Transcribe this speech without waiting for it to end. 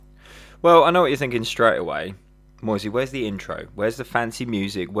Well, I know what you're thinking straight away. Moisey, where's the intro? Where's the fancy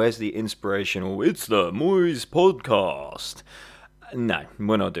music? Where's the inspirational, it's the Moise podcast? No,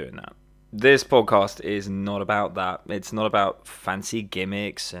 we're not doing that. This podcast is not about that. It's not about fancy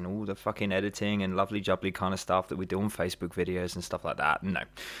gimmicks and all the fucking editing and lovely jubbly kind of stuff that we do on Facebook videos and stuff like that. No.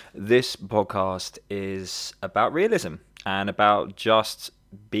 This podcast is about realism and about just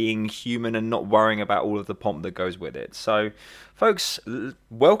being human and not worrying about all of the pomp that goes with it. So, folks,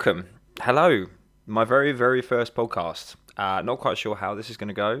 welcome. Hello. My very, very first podcast. Not quite sure how this is going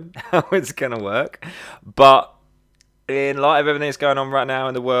to go, how it's going to work, but in light of everything that's going on right now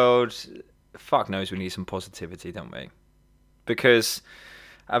in the world, fuck knows we need some positivity, don't we? Because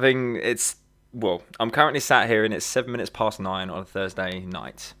I'm currently sat here and it's 9:07 on a Thursday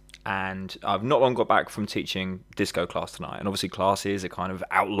night, and I've not long got back from teaching disco class tonight, and obviously classes are kind of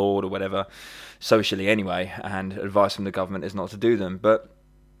outlawed or whatever, socially anyway, and advice from the government is not to do them, but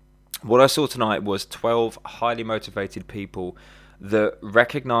what I saw tonight was 12 highly motivated people that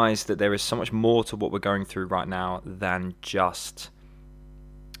recognize that there is so much more to what we're going through right now than just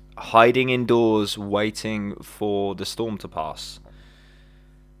hiding indoors waiting for the storm to pass.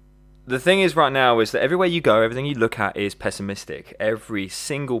 The thing is right now is that everywhere you go, everything you look at is pessimistic. Every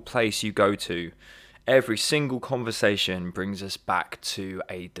single place you go to, every single conversation brings us back to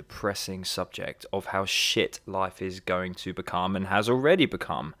a depressing subject of how shit life is going to become and has already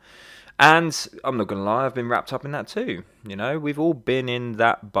become. And I'm not going to lie, I've been wrapped up in that too. You know, we've all been in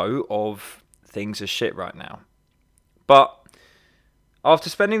that boat of things are shit right now. But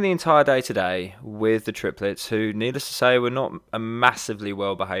after spending the entire day today with the triplets, who, needless to say, were not massively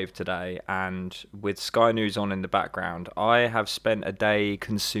well behaved today, and with Sky News on in the background, I have spent a day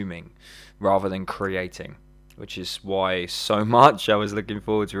consuming rather than creating, which is why so much I was looking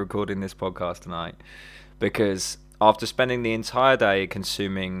forward to recording this podcast tonight. Because after spending the entire day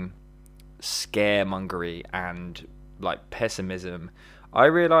consuming scaremongery and pessimism, I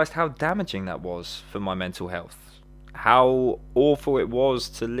realised how damaging that was for my mental health. How awful it was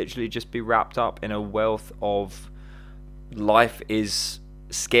to literally just be wrapped up in a wealth of life is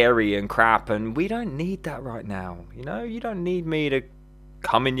scary and crap, and we don't need that right now. You know, you don't need me to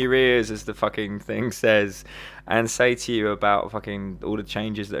come in your ears, as the fucking thing says, and say to you about fucking all the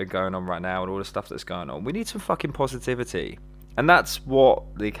changes that are going on right now and all the stuff that's going on. We need some fucking positivity. And that's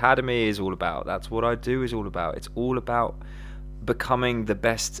what the Academy is all about. That's what I do is all about. It's all about becoming the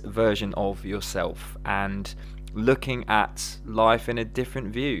best version of yourself and looking at life in a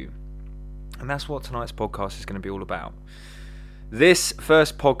different view. And that's what tonight's podcast is going to be all about. This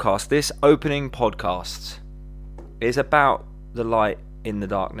first podcast, this opening podcast, is about the light in the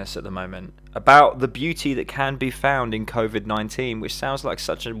darkness at the moment, about the beauty that can be found in COVID-19, which sounds like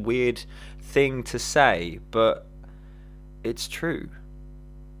such a weird thing to say, but it's true.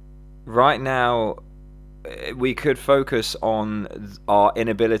 Right now, we could focus on our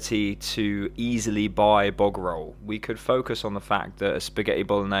inability to easily buy bog roll. We could focus on the fact that a spaghetti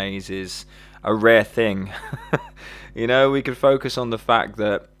bolognese is a rare thing. You know, we could focus on the fact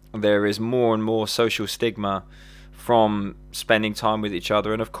that there is more and more social stigma from spending time with each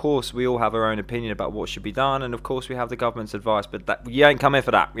other, and of course we all have our own opinion about what should be done, and of course we have the government's advice, but that, you ain't come here for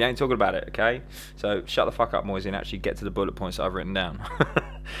that. We ain't talking about it, okay? So shut the fuck up, Moisey, and actually get to the bullet points that I've written down.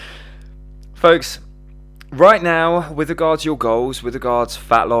 Folks, right now, with regards to your goals, with regards to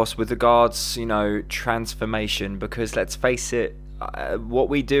fat loss, with regards, transformation, because let's face it, what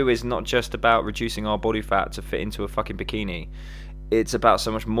we do is not just about reducing our body fat to fit into a fucking bikini. It's about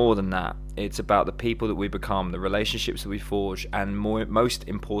so much more than that. It's about the people that we become, the relationships that we forge, and most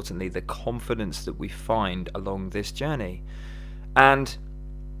importantly, the confidence that we find along this journey. And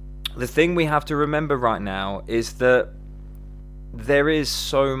the thing we have to remember right now is that there is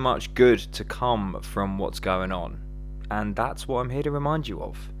so much good to come from what's going on. And that's what I'm here to remind you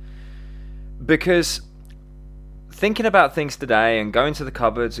of. Because thinking about things today and going to the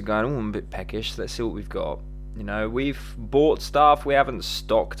cupboards and going, I'm a bit peckish, let's see what we've got. You know, we've bought stuff, we haven't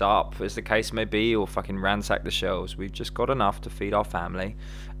stocked up, as the case may be, or fucking ransacked the shelves. We've just got enough to feed our family.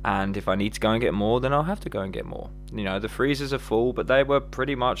 And if I need to go and get more, then I'll have to go and get more. You know, the freezers are full, but they were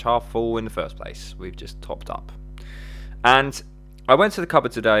pretty much half full in the first place. We've just topped up. And I went to the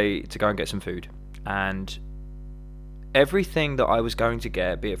cupboard today to go and get some food. And everything that I was going to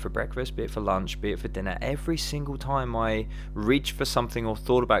get, be it for breakfast, be it for lunch, be it for dinner, every single time I reached for something or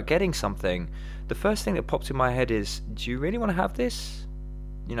thought about getting something, the first thing that popped in my head is, do you really want to have this?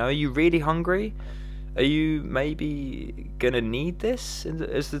 You know, are you really hungry? Are you maybe going to need this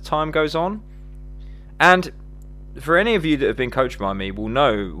as the time goes on? And for any of you that have been coached by me will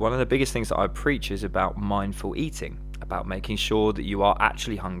know one of the biggest things that I preach is about mindful eating, about making sure that you are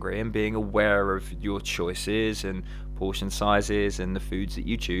actually hungry and being aware of your choices and portion sizes and the foods that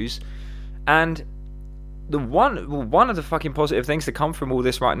you choose. And one of the fucking positive things to come from all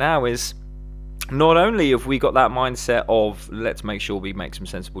this right now is not only have we got that mindset of let's make sure we make some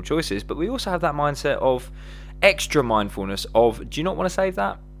sensible choices, but we also have that mindset of extra mindfulness of, do you not want to save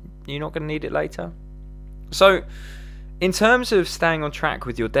that? You're not going to need it later. So in terms of staying on track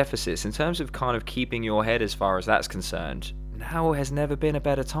with your deficits, in terms of kind of keeping your head as far as that's concerned, now has never been a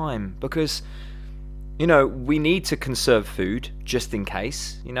better time, because we need to conserve food just in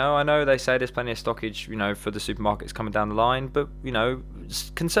case. I know they say there's plenty of stockage, for the supermarkets coming down the line, but,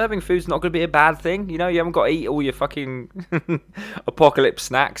 conserving food's not going to be a bad thing. You haven't got to eat all your fucking apocalypse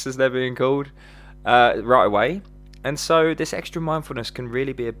snacks, as they're being called, right away. And so this extra mindfulness can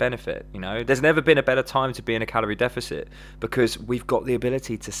really be a benefit. There's never been a better time to be in a calorie deficit, because we've got the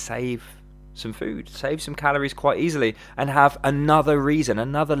ability to save some food, save some calories quite easily, and have another reason,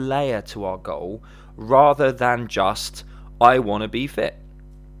 another layer to our goal, rather than just, I want to be fit.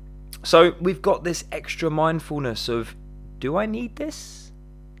 So we've got this extra mindfulness of, do I need this?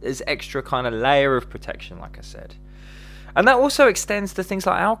 There's extra kind of layer of protection, like I said. And that also extends to things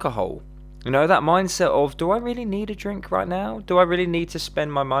like alcohol. That mindset of, do I really need a drink right now? Do I really need to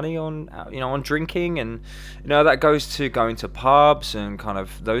spend my money on, on drinking? And, that goes to going to pubs and kind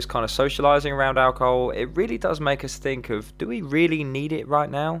of those kind of socializing around alcohol. It really does make us think of, do we really need it right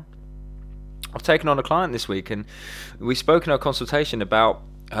now? I've taken on a client this week, and we spoke in our consultation about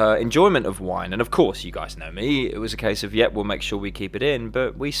her enjoyment of wine. And of course, you guys know me. It was a case of, we'll make sure we keep it in.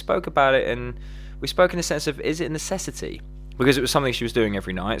 But we spoke about it, and we spoke in a sense of, is it a necessity? Because it was something she was doing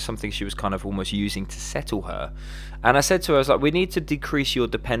every night, something she was kind of almost using to settle her. And I said to her, I was like, we need to decrease your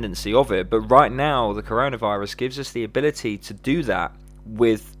dependency of it. But right now, the coronavirus gives us the ability to do that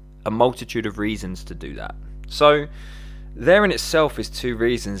with a multitude of reasons to do that. So there in itself is two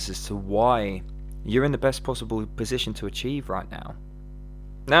reasons as to why you're in the best possible position to achieve right now.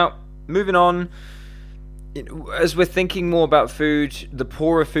 Now, moving on, as we're thinking more about food, the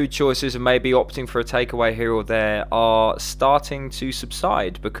poorer food choices and maybe opting for a takeaway here or there are starting to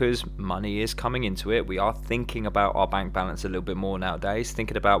subside, because money is coming into it. We are thinking about our bank balance a little bit more nowadays,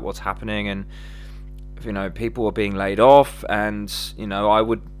 thinking about what's happening, and people are being laid off, and I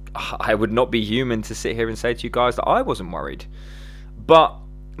would not be human to sit here and say to you guys that I wasn't worried. But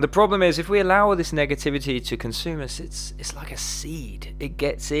the problem is, if we allow this negativity to consume us, it's like a seed. It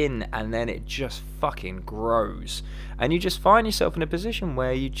gets in and then it just fucking grows. And you just find yourself in a position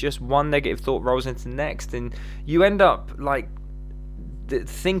where you just, one negative thought rolls into the next, and you end up like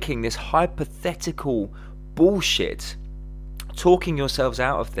thinking this hypothetical bullshit, talking yourselves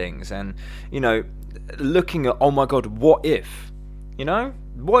out of things, and, looking at, oh my God, what if?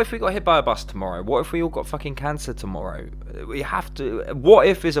 What if we got hit by a bus tomorrow? What if we all got fucking cancer tomorrow? We have to. What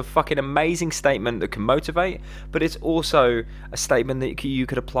if is a fucking amazing statement that can motivate, but it's also a statement that you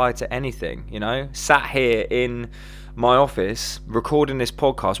could apply to anything. Sat here in my office recording this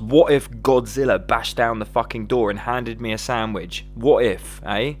podcast. What if Godzilla bashed down the fucking door and handed me a sandwich? What if,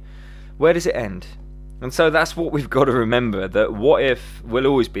 eh? Where does it end? And so that's what we've got to remember, that what if will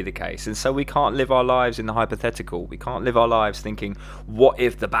always be the case. And so we can't live our lives in the hypothetical. We can't live our lives thinking, what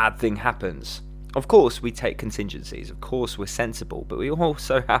if the bad thing happens? Of course, we take contingencies. Of course, we're sensible. But we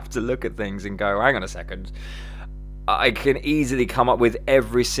also have to look at things and go, hang on a second. I can easily come up with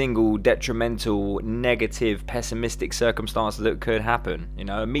every single detrimental, negative, pessimistic circumstance that could happen.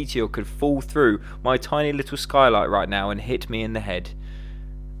 A meteor could fall through my tiny little skylight right now and hit me in the head.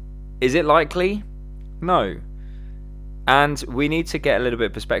 Is it likely? No. And we need to get a little bit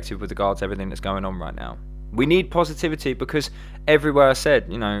of perspective with regards to everything that's going on right now. We need positivity, because everywhere I said,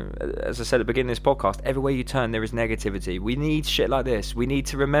 as I said at the beginning of this podcast, everywhere you turn there is negativity. We need shit like this. We need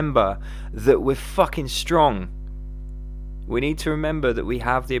to remember that we're fucking strong. We need to remember that we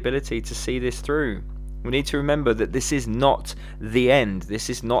have the ability to see this through. We need to remember that this is not the end. This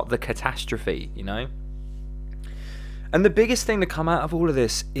is not the catastrophe, And the biggest thing to come out of all of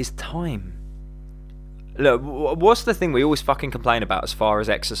this is time. Look, what's the thing we always fucking complain about as far as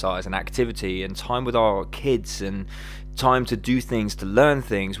exercise and activity and time with our kids and time to do things, to learn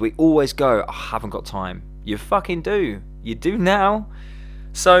things? We always go, I haven't got time. You fucking do. You do now.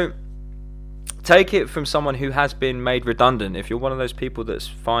 So take it from someone who has been made redundant. If you're one of those people that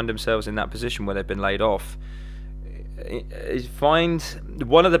find themselves in that position where they've been laid off, find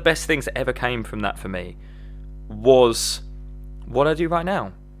one of the best things that ever came from that for me was what I do right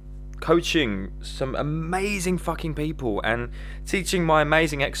now. Coaching some amazing fucking people and teaching my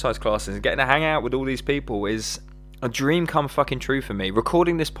amazing exercise classes and getting to hang out with all these people is a dream come fucking true for me.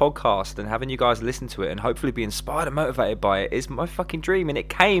 Recording this podcast and having you guys listen to it and hopefully be inspired and motivated by it is my fucking dream. And it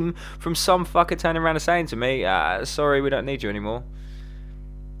came from some fucker turning around and saying to me, sorry, we don't need you anymore.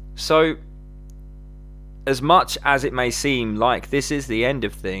 So, as much as it may seem like this is the end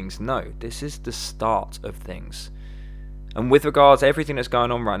of things, no, this is the start of things. And with regards to everything that's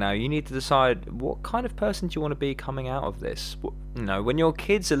going on right now, you need to decide what kind of person do you want to be coming out of this. You know, when your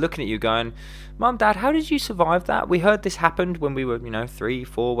kids are looking at you going, Mum, Dad, how did you survive that? We heard this happened when we were, 3,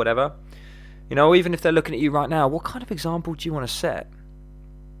 4, whatever. Even if they're looking at you right now, what kind of example do you want to set?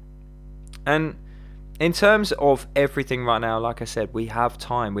 And in terms of everything right now, like I said, we have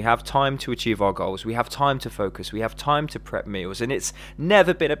time. We have time to achieve our goals. We have time to focus. We have time to prep meals. And it's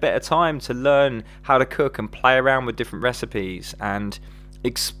never been a better time to learn how to cook and play around with different recipes and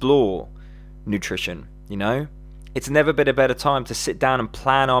explore nutrition, It's never been a better time to sit down and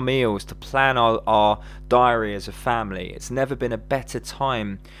plan our meals, to plan our diary as a family. It's never been a better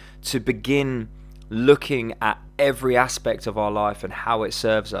time to begin looking at every aspect of our life and how it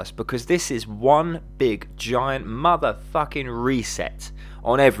serves us, because this is one big giant motherfucking reset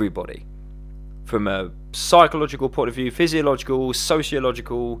on everybody from a psychological point of view, physiological,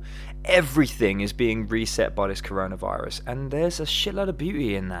 sociological. Everything is being reset by this coronavirus, and there's a shitload of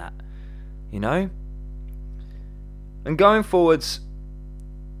beauty in that, and going forwards,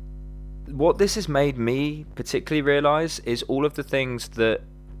 what this has made me particularly realize is all of the things that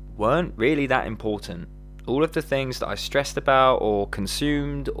weren't really that important. All of the things that I stressed about or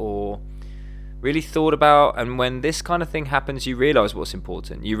consumed or really thought about. And when this kind of thing happens, you realize what's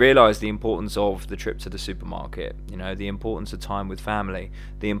important. You realize the importance of the trip to the supermarket, the importance of time with family,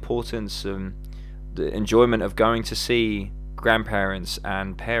 the importance the enjoyment of going to see grandparents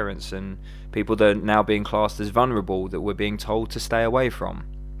and parents and people that are now being classed as vulnerable that we're being told to stay away from.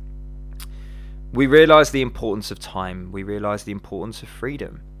 We realize the importance of time. We realize the importance of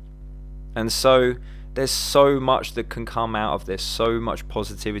freedom. And so there's so much that can come out of this, so much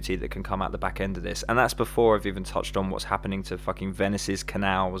positivity that can come out the back end of this. And that's before I've even touched on what's happening to fucking Venice's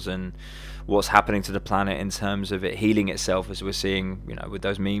canals and what's happening to the planet in terms of it healing itself, as we're seeing, with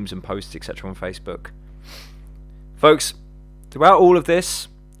those memes and posts, etc. on Facebook. Folks, throughout all of this,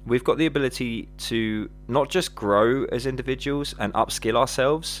 we've got the ability to not just grow as individuals and upskill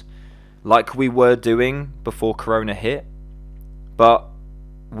ourselves like we were doing before Corona hit, but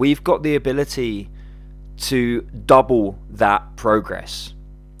we've got the ability to double that progress.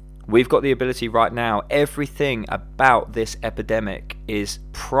 We've got the ability right now, everything about this epidemic is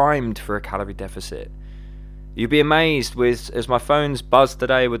primed for a calorie deficit. You'd be amazed as my phone's buzzed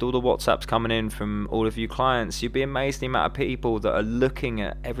today with all the WhatsApps coming in from all of you clients, you'd be amazed the amount of people that are looking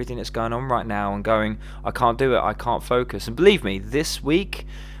at everything that's going on right now and going, I can't do it, I can't focus. And believe me, this week,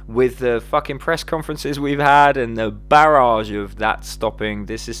 with the fucking press conferences we've had and the barrage of that stopping,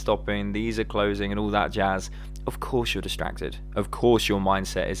 this is stopping, these are closing and all that jazz, of course you're distracted. Of course your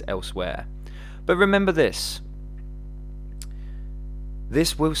mindset is elsewhere. But remember this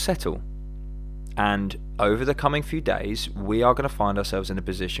will settle. And over the coming few days, we are going to find ourselves in a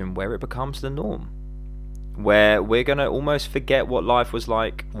position where it becomes the norm. Where we're going to almost forget what life was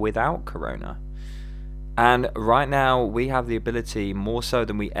like without Corona. And right now, we have the ability, more so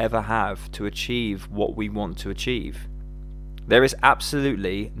than we ever have, to achieve what we want to achieve. There is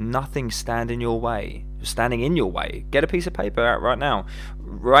absolutely nothing standing in your way. Get a piece of paper out right now.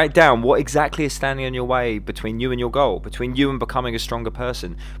 Write down what exactly is standing in your way between you and your goal, between you and becoming a stronger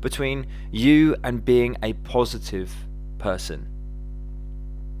person, between you and being a positive person.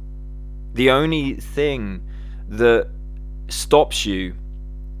 The only thing that stops you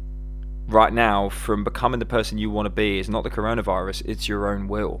right now from becoming the person you want to be is not the coronavirus, it's your own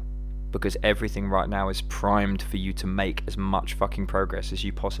will. Because everything right now is primed for you to make as much fucking progress as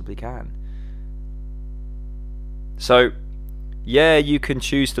you possibly can. So, yeah, you can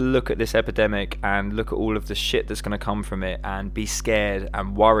choose to look at this epidemic and look at all of the shit that's going to come from it and be scared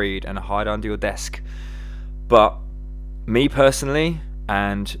and worried and hide under your desk. But me personally,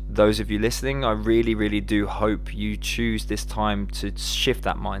 and those of you listening, I really, really do hope you choose this time to shift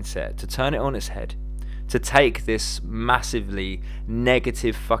that mindset, to turn it on its head, to take this massively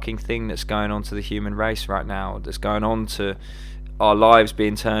negative fucking thing that's going on to the human race right now, that's going on to our lives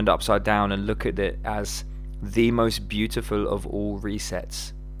being turned upside down, and look at it as the most beautiful of all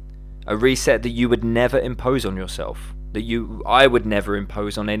resets. A reset that you would never impose on yourself, I would never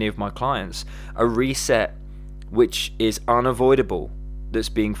impose on any of my clients. A reset which is unavoidable, that's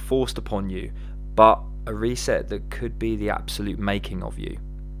being forced upon you, but a reset that could be the absolute making of you.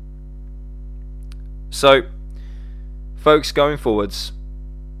 So, folks, going forwards,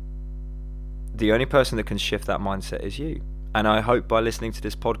 the only person that can shift that mindset is you. And I hope by listening to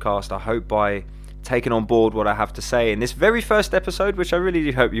this podcast, I hope by taking on board what I have to say in this very first episode, which I really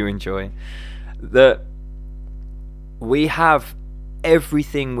do hope you enjoy, that we have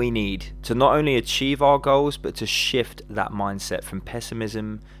everything we need to not only achieve our goals, but to shift that mindset from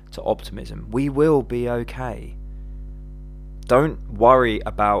pessimism to optimism. We will be okay. Don't worry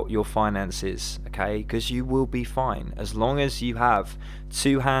about your finances, okay? Because you will be fine. As long as you have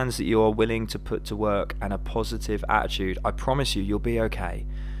two hands that you are willing to put to work and a positive attitude, I promise you, you'll be okay.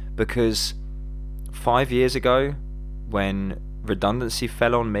 Because 5 years ago, when redundancy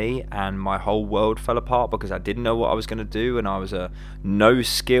fell on me and my whole world fell apart because I didn't know what I was going to do and I was a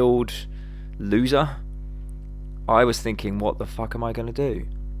no-skilled loser, I was thinking, what the fuck am I going to do?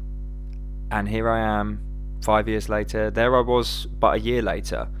 And here I am, 5 years later. There I was but a year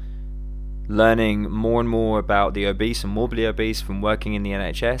later, learning more and more about the obese and morbidly obese from working in the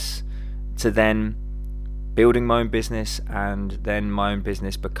NHS, to then building my own business, and then my own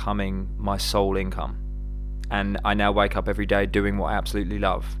business becoming my sole income. And I now wake up every day doing what I absolutely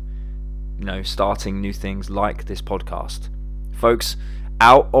love, starting new things like this podcast. Folks,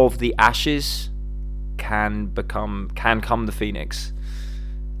 out of the ashes can come the phoenix.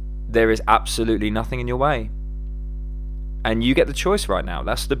 There is absolutely nothing in your way. And you get the choice right now.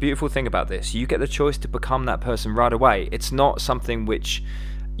 That's the beautiful thing about this. You get the choice to become that person right away. It's not something which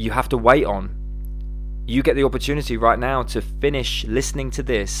you have to wait on. You get the opportunity right now to finish listening to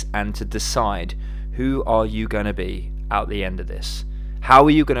this and to decide, who are you going to be at the end of this? How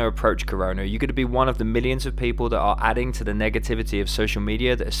are you going to approach Corona? Are you going to be one of the millions of people that are adding to the negativity of social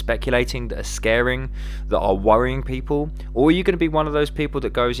media, that are speculating, that are scaring, that are worrying people? Or are you going to be one of those people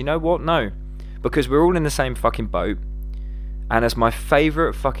that goes, you know what? No. Because we're all in the same fucking boat. And as my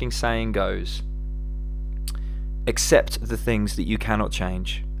favourite fucking saying goes, accept the things that you cannot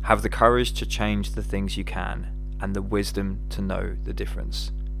change. Have the courage to change the things you can. And the wisdom to know the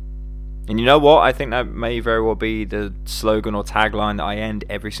difference. And you know what? I think that may very well be the slogan or tagline that I end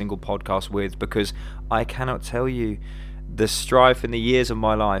every single podcast with, because I cannot tell you the strife in the years of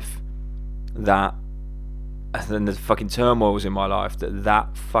my life and the fucking turmoils in my life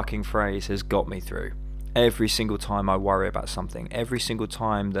that fucking phrase has got me through. Every single time I worry about something, every single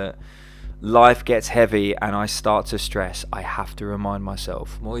time that life gets heavy and I start to stress, I have to remind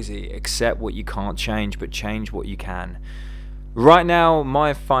myself, Moisey, accept what you can't change, but change what you can. Right now,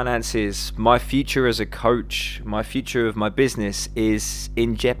 my finances, my future as a coach, my future of my business is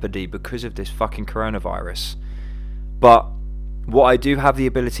in jeopardy because of this fucking coronavirus. But what I do have the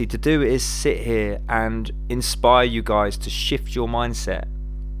ability to do is sit here and inspire you guys to shift your mindset.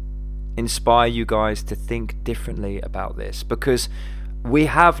 Inspire you guys to think differently about this, because we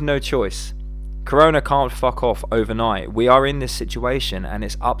have no choice. Corona can't fuck off overnight. We are in this situation and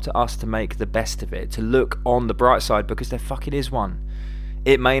it's up to us to make the best of it, to look on the bright side, because there fucking is one.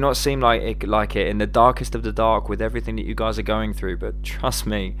 It may not seem like it in the darkest of the dark with everything that you guys are going through, but trust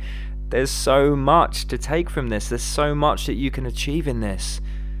me, there's so much to take from this. There's so much that you can achieve in this.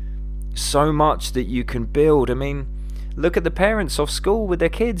 So much that you can build. I mean, look at the parents off school with their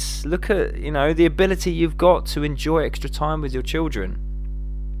kids. Look at, the ability you've got to enjoy extra time with your children.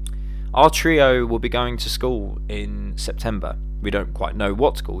 Our trio will be going to school in September. We don't quite know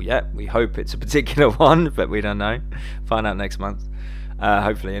what school yet. We hope it's a particular one, but we don't know. Find out next month.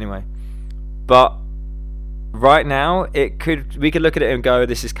 Hopefully, anyway. But right now, we could look at it and go,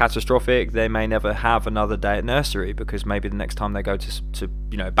 this is catastrophic. They may never have another day at nursery, because maybe the next time they go to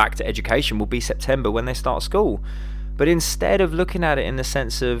back to education will be September when they start school. But instead of looking at it in the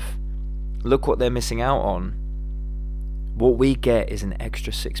sense of, look what they're missing out on, what we get is an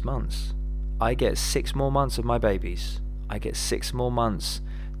extra 6 months. I get 6 more months of my babies. I get 6 more months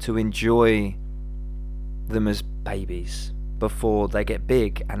to enjoy them as babies before they get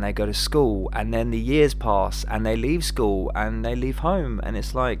big and they go to school, and then the years pass and they leave school and they leave home, and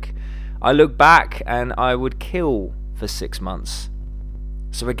it's like I look back and I would kill for 6 months.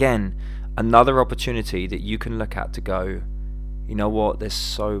 So again, another opportunity that you can look at to go, you know what, there's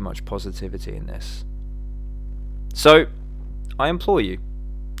so much positivity in this. So I implore you,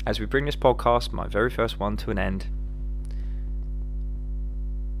 as we bring this podcast, my very first one, to an end,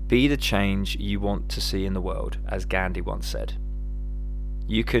 be the change you want to see in the world, as Gandhi once said.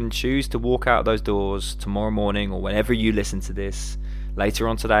 You can choose to walk out those doors tomorrow morning, or whenever you listen to this, later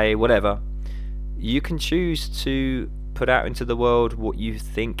on today, whatever. You can choose to put out into the world what you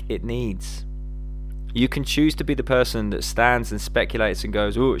think it needs. You can choose to be the person that stands and speculates and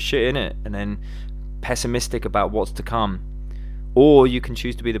goes, oh, shit, innit? And then pessimistic about what's to come. Or you can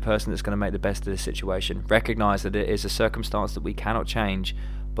choose to be the person that's going to make the best of this situation. Recognize that it is a circumstance that we cannot change,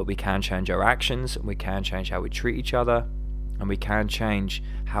 but we can change our actions, and we can change how we treat each other, and we can change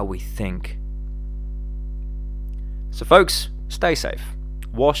how we think. So folks, stay safe.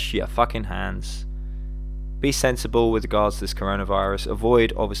 Wash your fucking hands. Be sensible with regards to this coronavirus.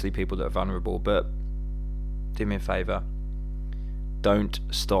 Avoid, obviously, people that are vulnerable, but do me a favour. Don't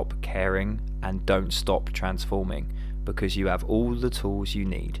stop caring and don't stop transforming, because you have all the tools you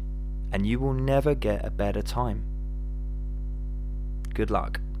need and you will never get a better time. Good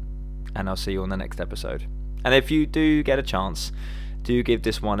luck, and I'll see you on the next episode. And if you do get a chance, do give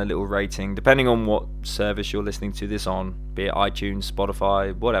this one a little rating, depending on what service you're listening to this on, be it iTunes,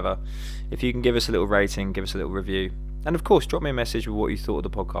 Spotify, whatever. If you can give us a little rating, give us a little review, and of course drop me a message with what you thought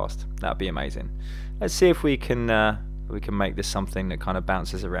of the podcast. That'd be amazing. Let's see if we can make this something that kind of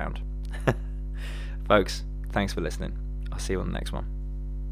bounces around. Folks, thanks for listening. I'll see you on the next one.